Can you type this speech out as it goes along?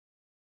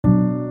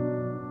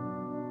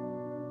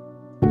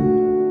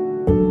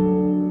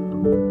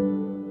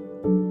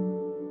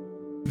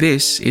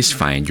This is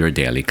Find Your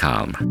Daily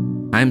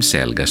Calm. I'm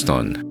Sel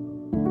Gaston.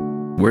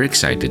 We're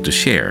excited to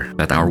share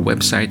that our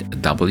website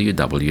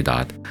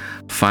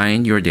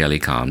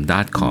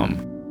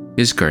www.findyourdailycalm.com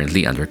is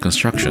currently under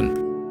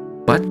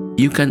construction, but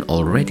you can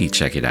already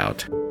check it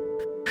out.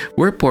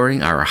 We're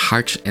pouring our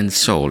heart and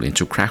soul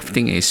into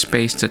crafting a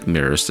space that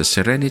mirrors the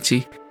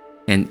serenity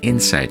and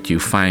insight you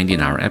find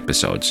in our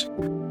episodes.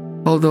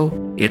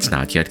 Although it's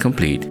not yet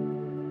complete,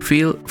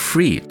 feel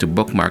free to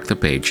bookmark the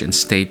page and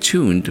stay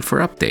tuned for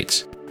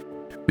updates.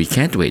 We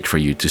can't wait for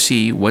you to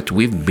see what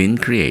we've been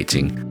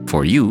creating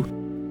for you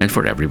and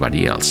for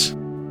everybody else.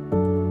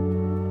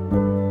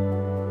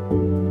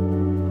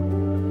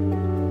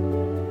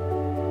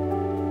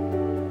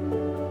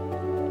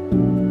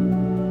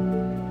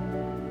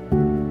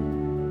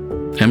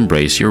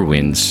 Embrace your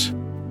wins,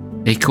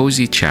 a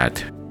cozy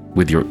chat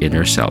with your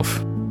inner self.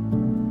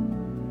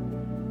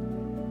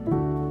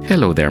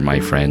 Hello there, my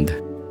friend.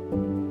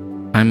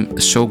 I'm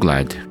so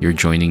glad you're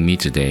joining me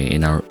today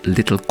in our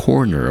little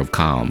corner of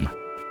calm.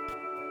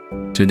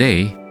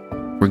 Today,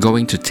 we're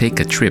going to take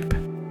a trip,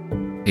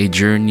 a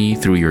journey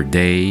through your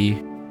day,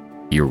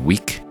 your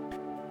week,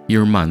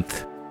 your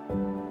month,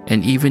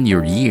 and even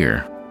your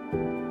year.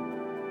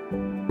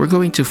 We're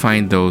going to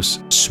find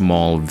those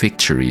small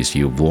victories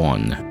you've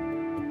won,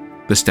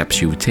 the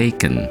steps you've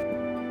taken,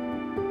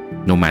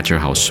 no matter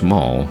how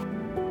small,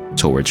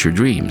 towards your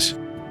dreams.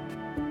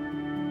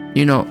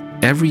 You know,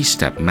 every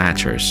step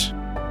matters,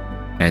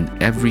 and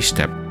every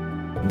step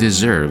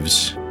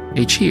deserves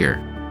a cheer.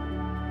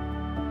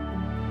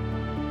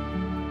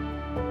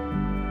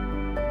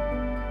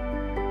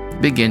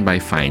 Begin by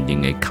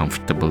finding a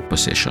comfortable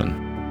position.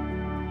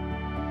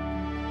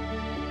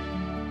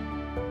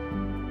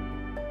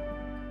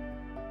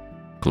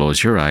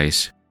 Close your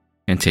eyes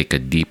and take a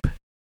deep,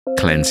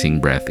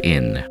 cleansing breath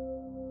in.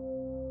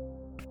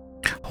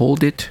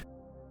 Hold it,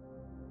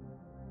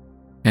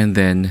 and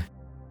then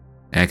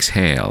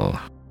exhale.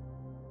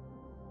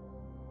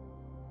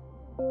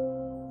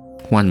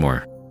 One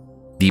more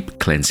deep,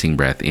 cleansing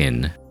breath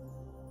in.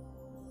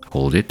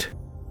 Hold it,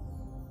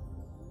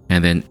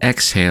 and then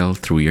exhale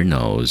through your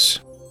nose.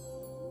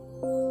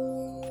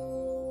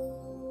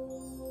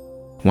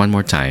 One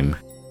more time.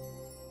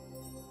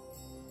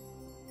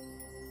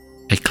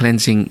 A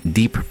cleansing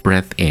deep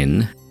breath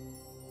in.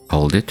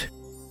 Hold it,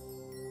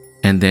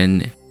 and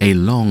then a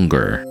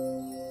longer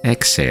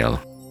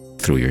exhale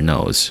through your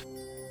nose.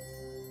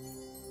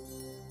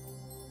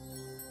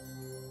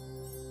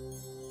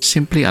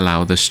 Simply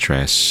allow the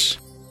stress,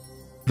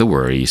 the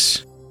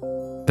worries,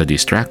 the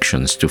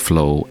distractions to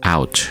flow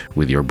out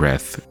with your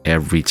breath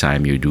every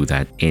time you do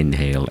that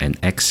inhale and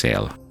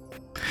exhale,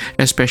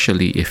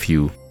 especially if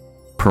you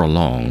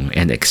prolong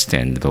and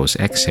extend those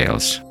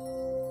exhales.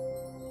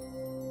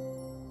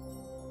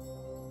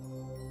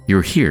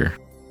 You're here,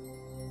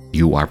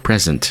 you are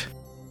present,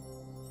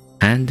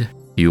 and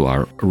you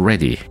are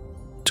ready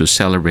to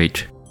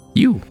celebrate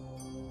you.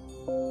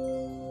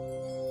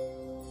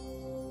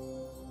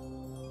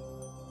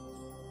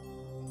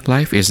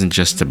 Life isn't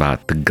just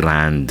about the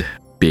grand,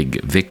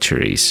 big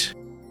victories.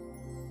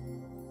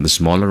 The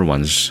smaller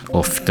ones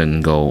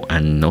often go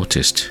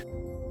unnoticed,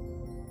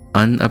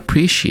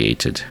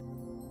 unappreciated.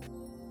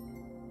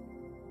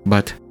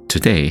 But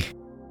today,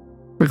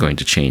 we're going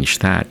to change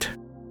that.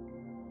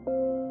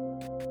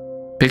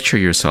 Picture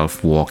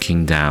yourself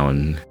walking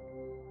down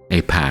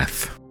a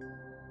path,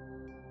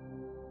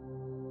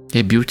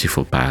 a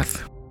beautiful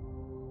path,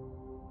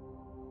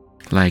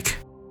 like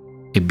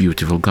a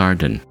beautiful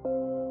garden.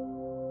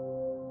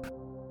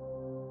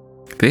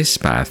 This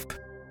path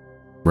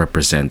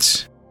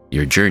represents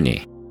your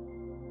journey.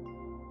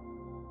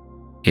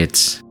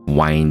 It's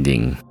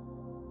winding,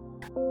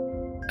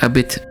 a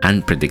bit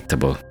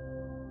unpredictable,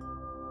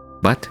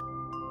 but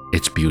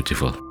it's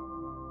beautiful.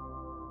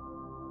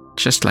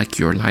 Just like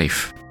your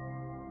life.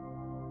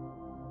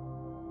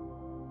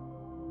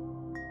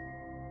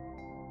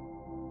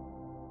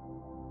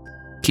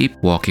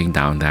 Keep walking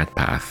down that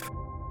path.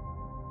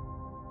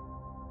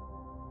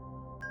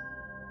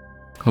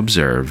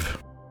 Observe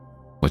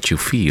what you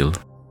feel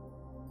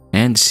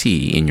and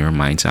see in your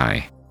mind's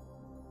eye.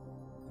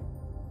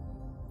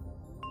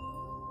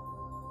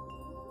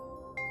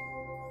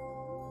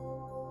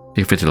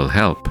 If it'll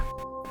help,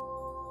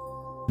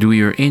 do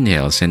your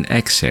inhales and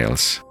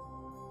exhales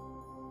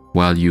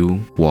while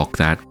you walk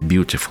that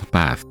beautiful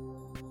path.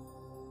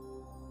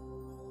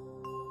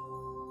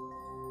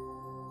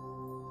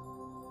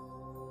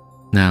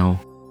 Now,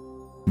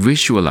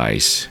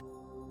 visualize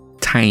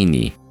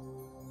tiny,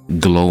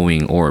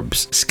 glowing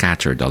orbs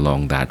scattered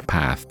along that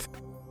path.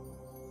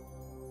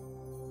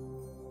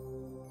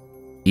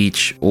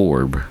 Each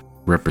orb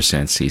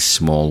represents a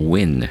small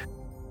win,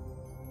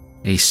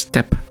 a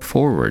step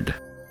forward,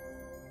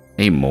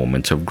 a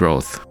moment of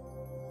growth.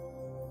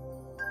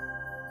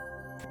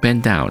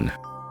 Bend down.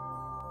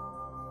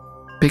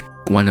 Pick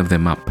one of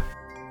them up,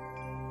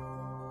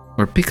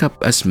 or pick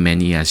up as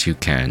many as you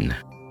can.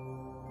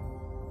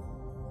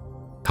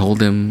 Hold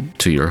them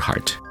to your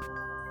heart.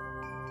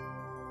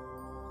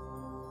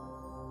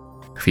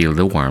 Feel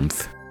the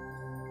warmth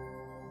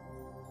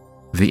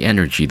the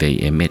energy they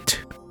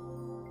emit.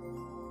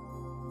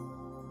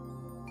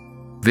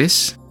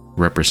 This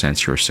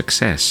represents your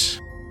success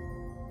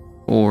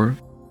or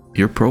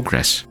your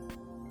progress.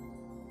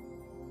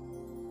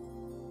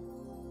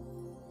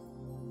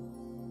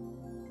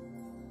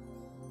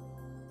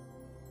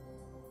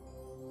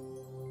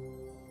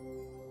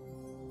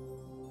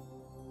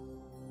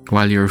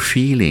 While you're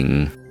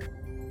feeling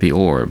the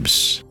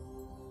orbs,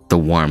 the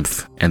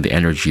warmth, and the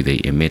energy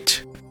they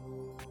emit,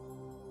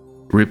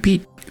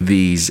 repeat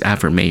these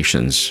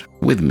affirmations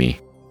with me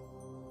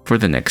for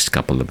the next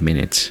couple of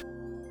minutes.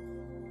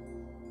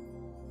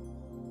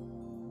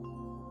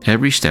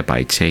 Every step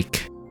I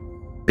take,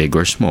 big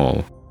or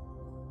small,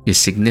 is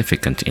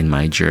significant in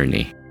my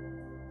journey.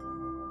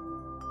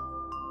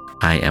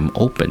 I am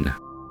open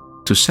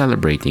to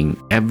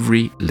celebrating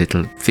every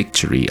little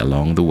victory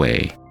along the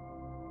way.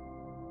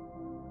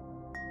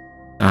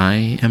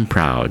 I am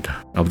proud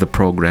of the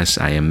progress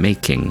I am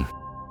making,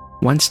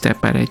 one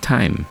step at a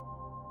time.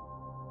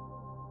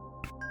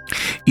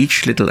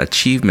 Each little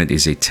achievement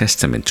is a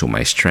testament to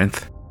my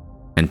strength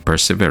and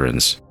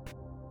perseverance.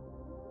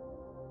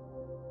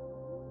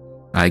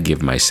 I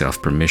give myself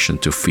permission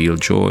to feel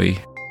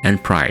joy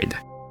and pride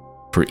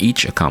for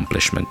each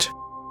accomplishment.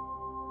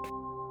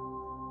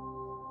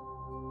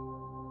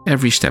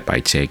 Every step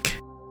I take,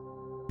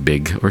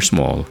 big or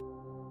small,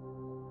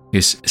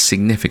 is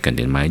significant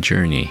in my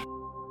journey.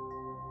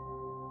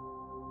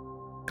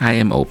 I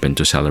am open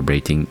to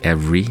celebrating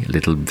every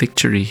little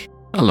victory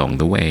along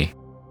the way.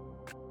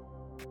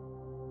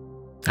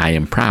 I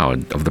am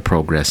proud of the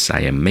progress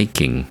I am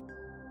making,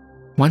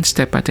 one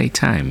step at a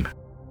time.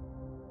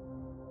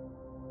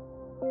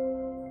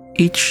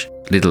 Each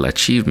little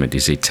achievement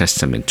is a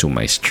testament to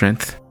my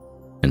strength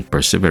and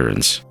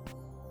perseverance.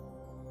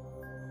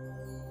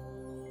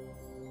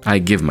 I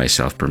give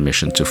myself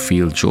permission to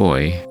feel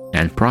joy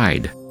and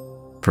pride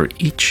for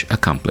each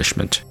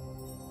accomplishment.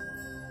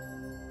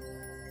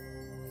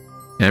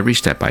 Every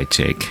step I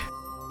take,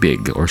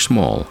 big or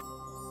small,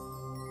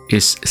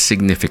 is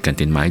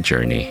significant in my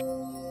journey.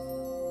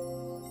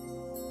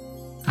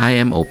 I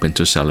am open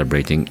to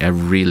celebrating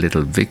every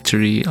little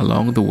victory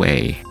along the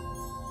way.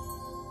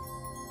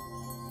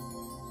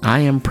 I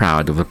am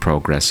proud of the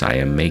progress I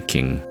am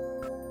making,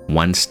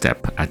 one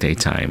step at a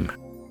time.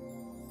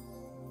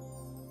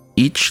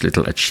 Each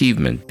little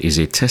achievement is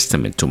a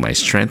testament to my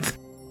strength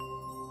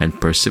and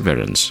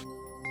perseverance.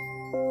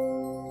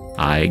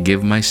 I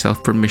give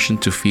myself permission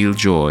to feel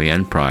joy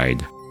and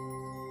pride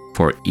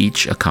for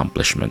each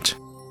accomplishment.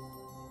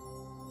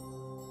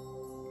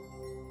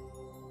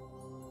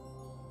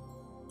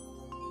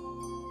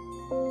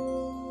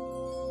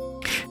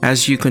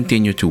 As you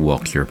continue to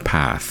walk your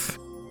path,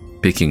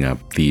 picking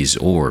up these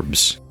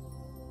orbs,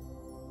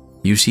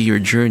 you see your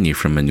journey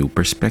from a new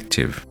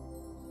perspective.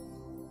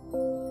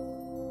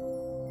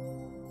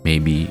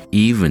 Maybe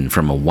even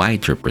from a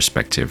wider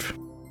perspective.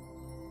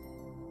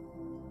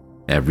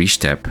 Every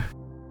step,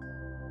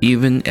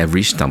 even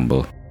every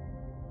stumble,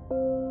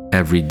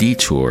 every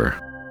detour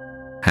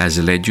has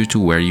led you to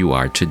where you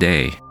are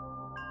today.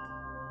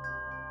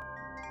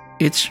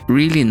 It's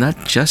really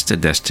not just a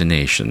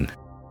destination.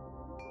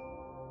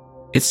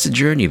 It's the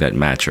journey that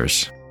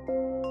matters.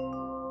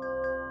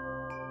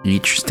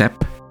 Each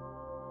step,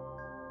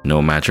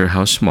 no matter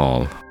how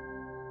small,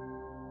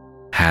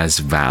 has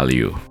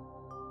value.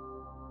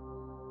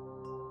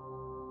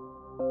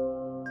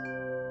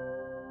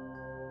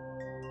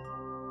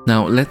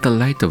 Now let the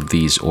light of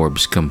these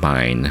orbs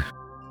combine,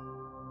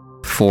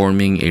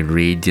 forming a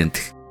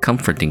radiant,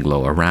 comforting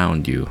glow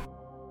around you.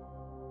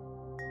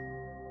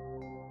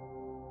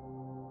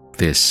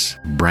 This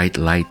bright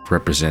light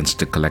represents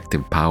the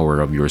collective power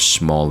of your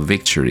small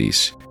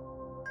victories,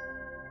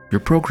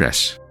 your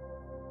progress.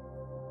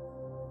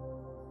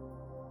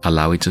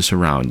 Allow it to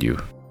surround you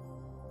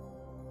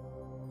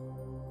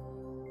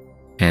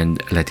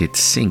and let it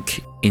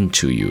sink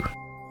into you.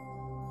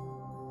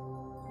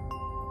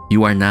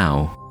 You are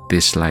now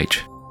this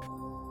light.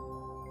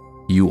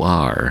 You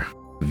are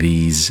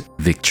these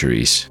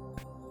victories.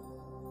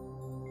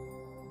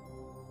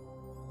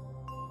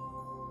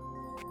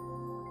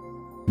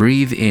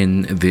 Breathe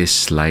in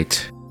this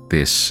light,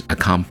 this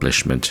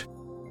accomplishment.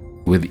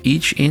 With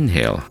each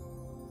inhale,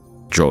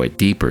 draw it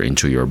deeper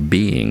into your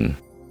being.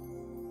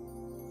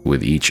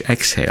 With each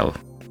exhale,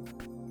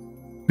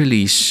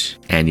 release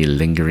any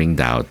lingering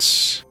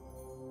doubts,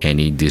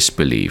 any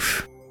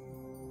disbelief.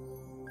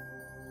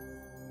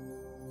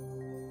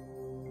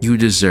 You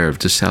deserve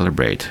to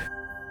celebrate.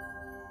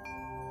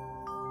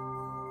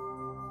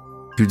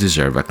 You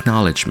deserve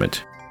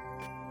acknowledgement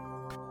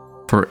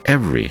for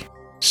every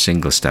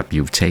single step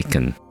you've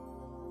taken.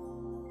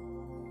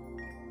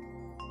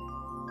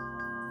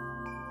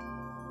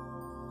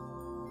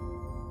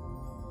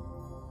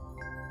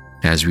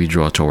 As we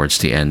draw towards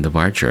the end of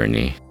our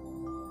journey,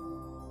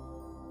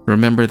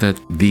 remember that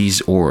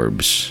these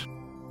orbs,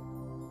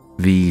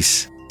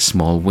 these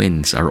small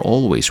wins are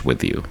always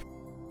with you.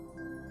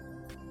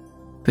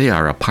 They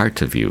are a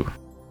part of you,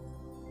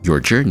 your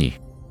journey,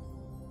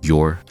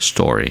 your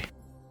story.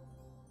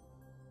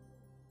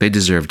 They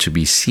deserve to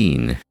be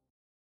seen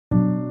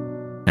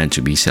and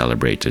to be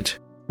celebrated.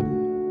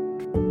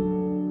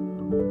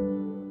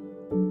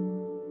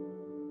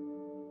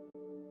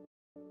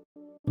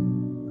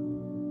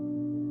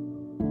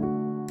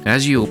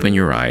 As you open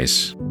your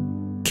eyes,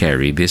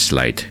 carry this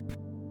light,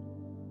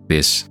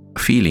 this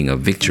feeling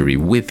of victory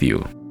with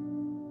you.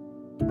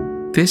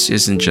 This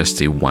isn't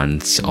just a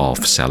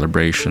once-off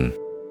celebration.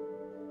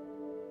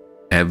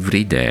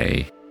 Every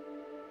day,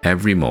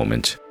 every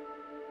moment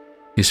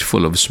is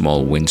full of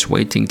small wins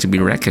waiting to be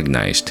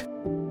recognized.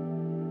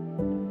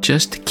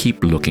 Just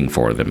keep looking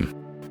for them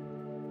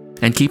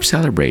and keep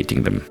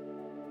celebrating them.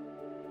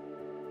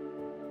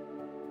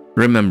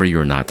 Remember,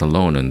 you're not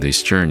alone on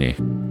this journey.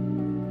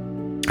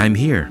 I'm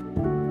here,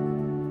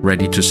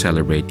 ready to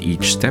celebrate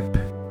each step,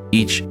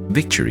 each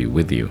victory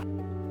with you.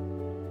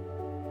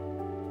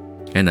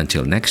 And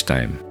until next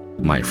time,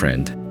 my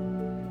friend,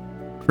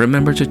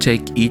 remember to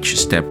take each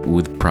step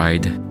with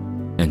pride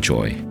and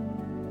joy.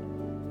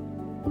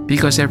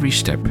 Because every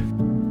step,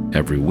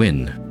 every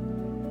win,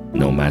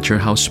 no matter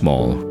how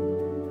small,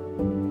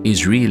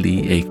 is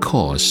really a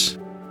cause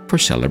for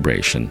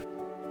celebration.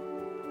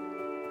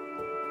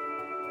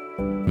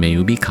 May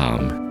you be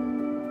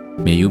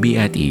calm. May you be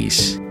at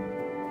ease.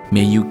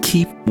 May you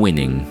keep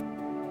winning.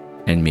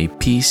 And may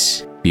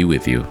peace be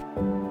with you.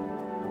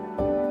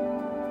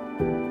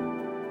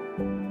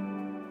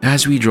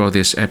 As we draw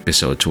this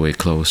episode to a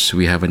close,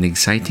 we have an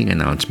exciting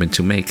announcement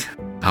to make.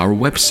 Our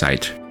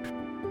website,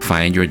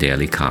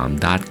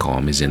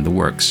 findyourdailycalm.com, is in the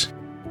works.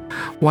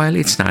 While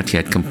it's not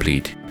yet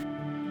complete,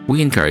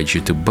 we encourage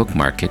you to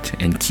bookmark it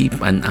and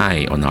keep an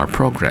eye on our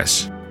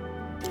progress.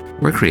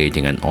 We're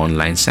creating an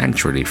online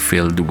sanctuary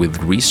filled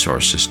with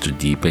resources to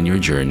deepen your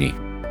journey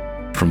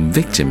from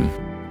victim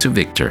to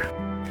victor,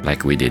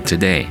 like we did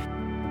today.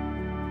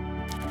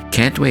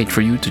 Can't wait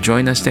for you to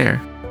join us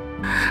there.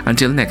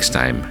 Until next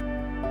time,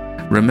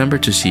 remember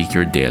to seek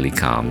your daily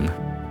calm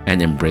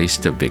and embrace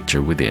the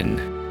victor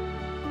within.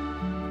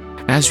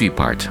 As we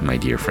part, my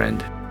dear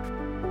friend,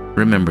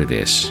 remember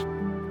this: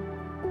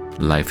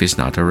 life is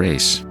not a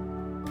race,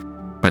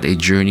 but a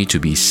journey to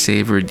be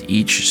savored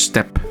each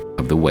step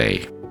of the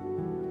way.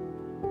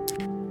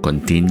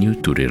 Continue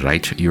to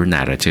rewrite your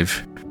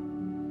narrative,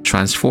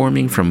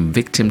 transforming from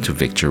victim to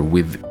victor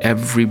with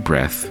every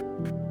breath,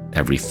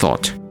 every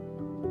thought,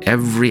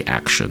 every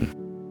action.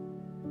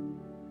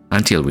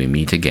 Until we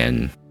meet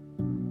again,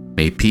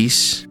 may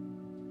peace,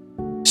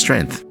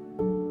 strength,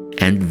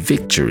 and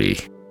victory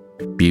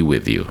be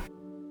with you.